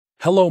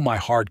Hello my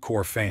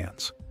hardcore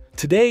fans.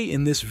 Today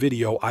in this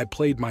video I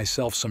played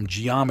myself some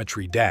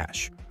Geometry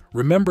Dash.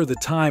 Remember the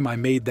time I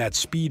made that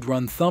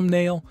speedrun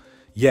thumbnail?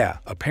 Yeah,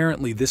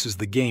 apparently this is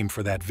the game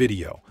for that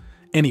video.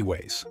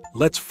 Anyways,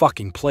 let's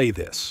fucking play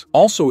this.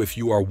 Also, if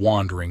you are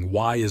wondering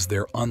why is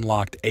there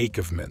unlocked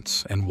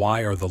achievements and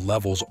why are the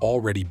levels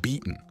already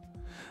beaten,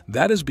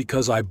 that is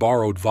because I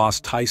borrowed Voss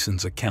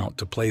Tyson's account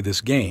to play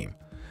this game.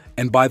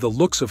 And by the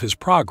looks of his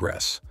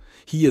progress,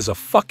 he is a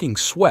fucking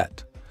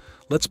sweat.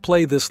 Let's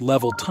play this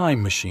level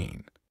time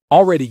machine.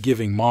 Already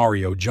giving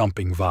Mario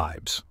jumping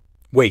vibes.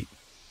 Wait,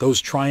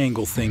 those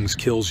triangle things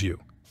kills you.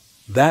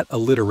 That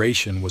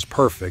alliteration was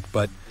perfect,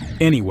 but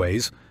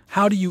anyways,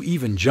 how do you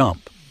even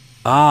jump?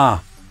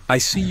 Ah, I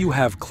see you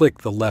have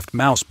clicked the left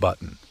mouse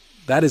button.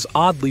 That is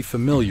oddly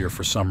familiar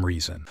for some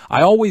reason.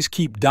 I always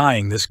keep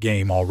dying. This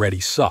game already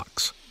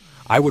sucks.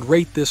 I would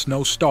rate this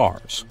no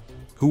stars.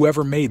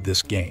 Whoever made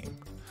this game,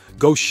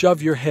 go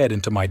shove your head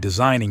into my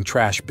designing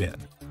trash bin.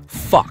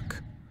 Fuck.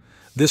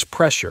 This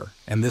pressure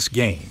and this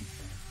game.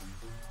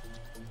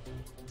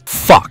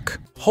 Fuck.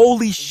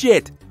 Holy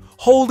shit.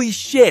 Holy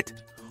shit.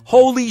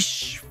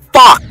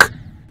 Fuck.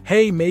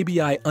 Hey,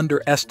 maybe I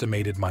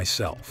underestimated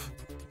myself.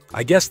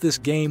 I guess this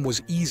game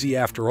was easy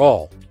after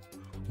all.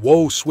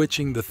 Whoa,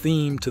 switching the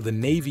theme to the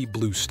navy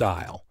blue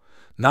style.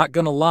 Not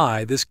gonna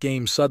lie, this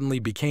game suddenly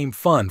became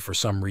fun for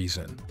some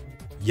reason.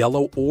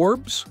 Yellow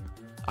orbs?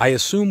 I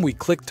assume we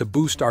clicked to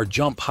boost our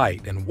jump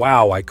height, and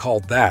wow, I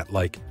called that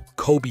like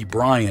Kobe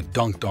Bryant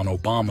dunked on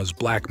Obama's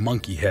black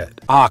monkey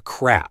head. Ah,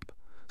 crap.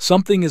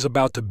 Something is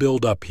about to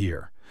build up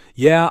here.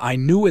 Yeah, I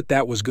knew it,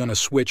 that was gonna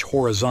switch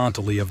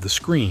horizontally of the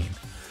screen.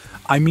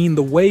 I mean,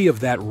 the way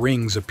of that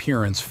ring's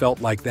appearance felt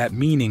like that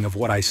meaning of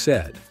what I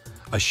said.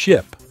 A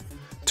ship.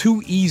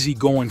 Too easy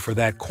going for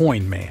that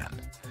coin, man.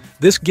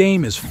 This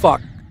game is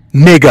fuck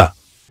nigga.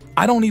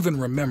 I don't even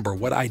remember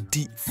what I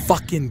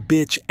fucking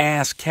bitch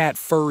ass cat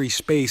furry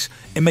space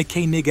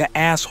MK nigga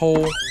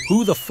asshole.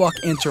 Who the fuck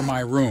enter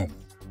my room?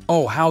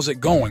 Oh, how's it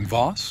going,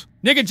 Voss?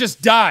 Nigga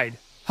just died.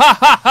 Ha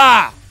ha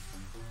ha!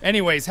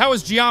 Anyways, how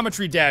is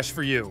Geometry Dash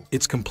for you?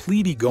 It's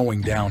completely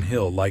going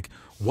downhill. Like,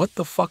 what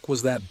the fuck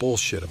was that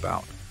bullshit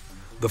about?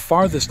 The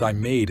farthest I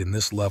made in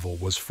this level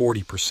was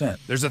 40%.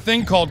 There's a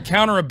thing called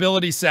Counter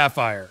Ability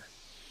Sapphire.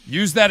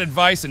 Use that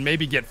advice and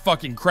maybe get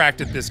fucking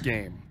cracked at this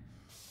game.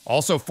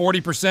 Also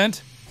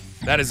 40%?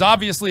 That is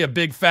obviously a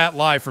big fat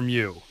lie from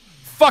you.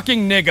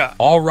 Fucking nigga!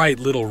 Alright,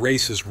 little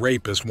racist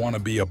rapist wanna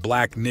be a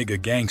black nigga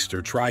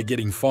gangster, try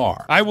getting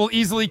far. I will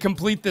easily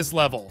complete this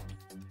level.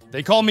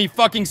 They call me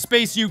fucking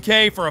Space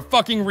UK for a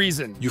fucking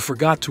reason. You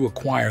forgot to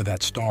acquire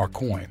that star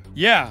coin.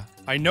 Yeah,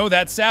 I know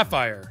that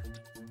sapphire.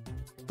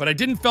 But I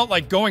didn't felt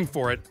like going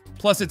for it,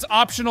 plus it's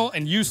optional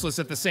and useless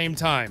at the same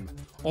time.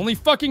 Only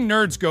fucking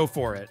nerds go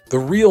for it. The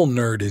real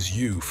nerd is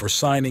you for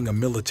signing a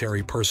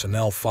military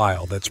personnel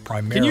file that's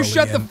primarily Can you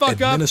shut the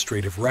fuck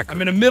administrative up? record.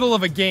 I'm in the middle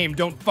of a game,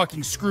 don't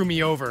fucking screw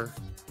me over.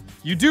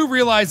 You do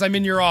realize I'm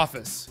in your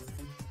office.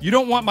 You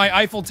don't want my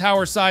Eiffel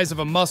Tower size of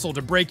a muscle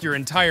to break your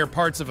entire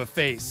parts of a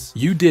face.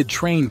 You did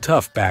train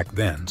tough back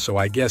then, so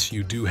I guess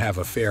you do have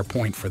a fair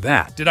point for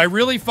that. Did I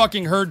really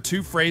fucking heard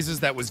two phrases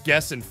that was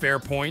guess and fair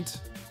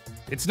point?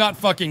 It's not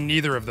fucking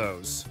neither of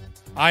those.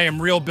 I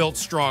am real built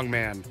strong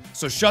man,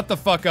 so shut the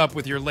fuck up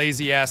with your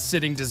lazy ass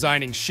sitting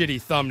designing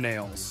shitty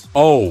thumbnails.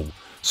 Oh,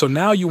 so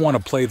now you want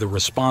to play the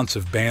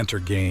responsive banter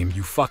game,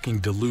 you fucking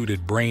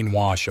deluded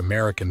brainwash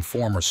American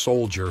former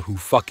soldier who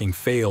fucking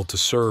failed to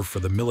serve for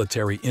the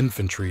military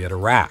infantry at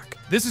Iraq.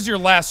 This is your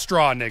last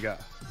straw,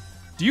 nigga.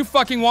 Do you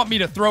fucking want me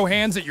to throw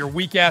hands at your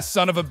weak ass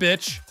son of a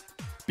bitch?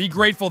 Be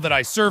grateful that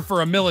I served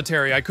for a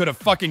military. I could have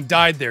fucking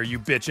died there, you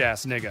bitch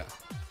ass nigga.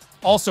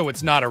 Also,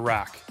 it's not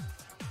Iraq.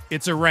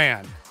 It's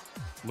Iran.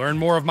 Learn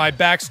more of my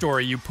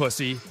backstory, you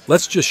pussy.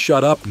 Let's just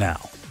shut up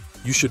now.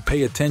 You should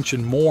pay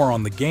attention more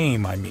on the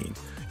game, I mean.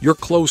 You're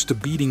close to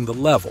beating the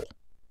level.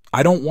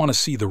 I don't want to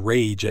see the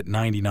rage at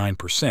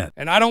 99%.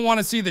 And I don't want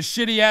to see the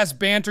shitty-ass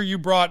banter you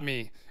brought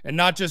me, and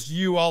not just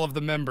you, all of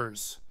the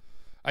members.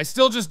 I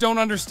still just don't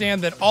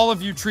understand that all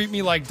of you treat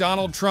me like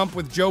Donald Trump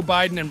with Joe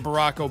Biden and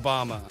Barack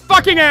Obama.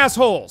 Fucking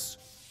assholes!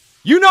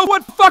 You know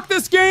what? Fuck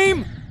this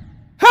game!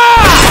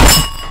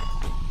 Ha!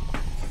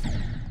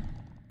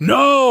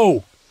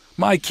 No!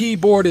 My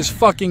keyboard is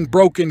fucking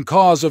broken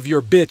cause of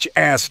your bitch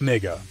ass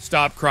nigga.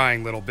 Stop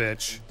crying, little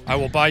bitch. I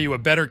will buy you a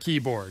better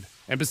keyboard.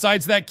 And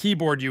besides, that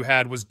keyboard you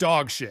had was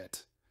dog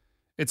shit.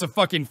 It's a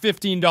fucking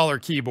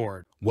 $15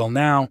 keyboard. Well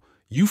now,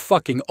 you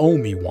fucking owe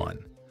me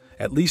one.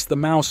 At least the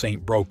mouse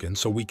ain't broken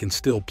so we can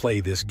still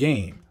play this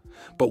game.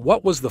 But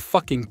what was the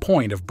fucking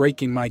point of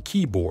breaking my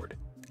keyboard?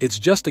 It's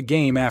just a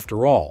game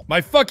after all.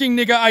 My fucking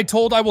nigga, I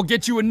told I will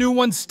get you a new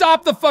one.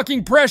 Stop the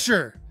fucking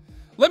pressure!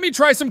 Let me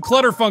try some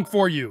clutterfunk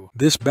for you.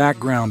 This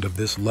background of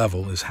this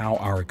level is how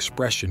our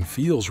expression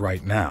feels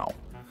right now.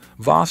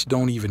 Voss,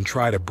 don't even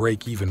try to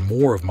break even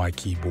more of my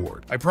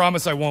keyboard. I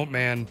promise I won't,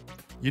 man.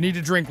 You need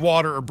to drink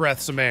water or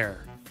breath some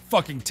air.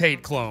 Fucking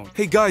Tate clone.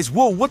 Hey guys,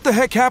 whoa, what the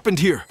heck happened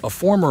here? A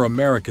former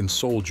American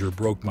soldier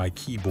broke my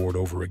keyboard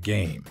over a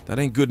game. That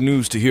ain't good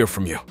news to hear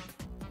from you.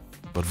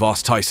 But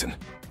Voss Tyson,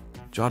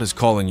 Jot is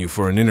calling you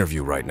for an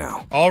interview right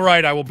now. All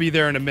right, I will be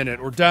there in a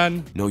minute. We're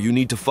done. No, you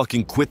need to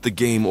fucking quit the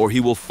game or he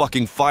will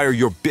fucking fire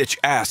your bitch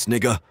ass,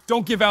 nigga.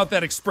 Don't give out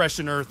that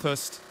expression,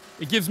 Earthhust.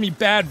 It gives me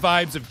bad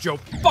vibes of Joe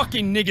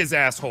fucking nigga's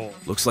asshole.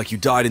 Looks like you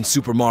died in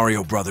Super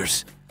Mario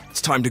Brothers.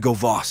 It's time to go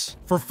Voss.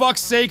 For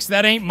fuck's sakes,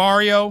 that ain't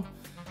Mario.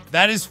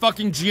 That is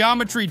fucking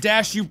Geometry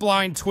Dash, you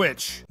blind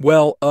Twitch.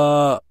 Well,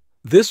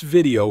 this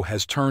video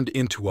has turned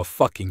into a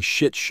fucking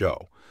shit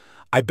show.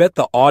 I bet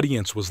the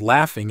audience was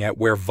laughing at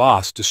where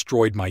Voss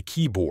destroyed my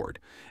keyboard.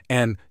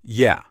 And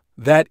yeah,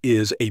 that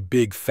is a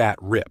big fat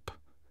rip.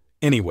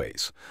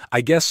 Anyways,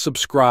 I guess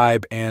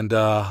subscribe and,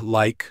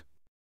 like.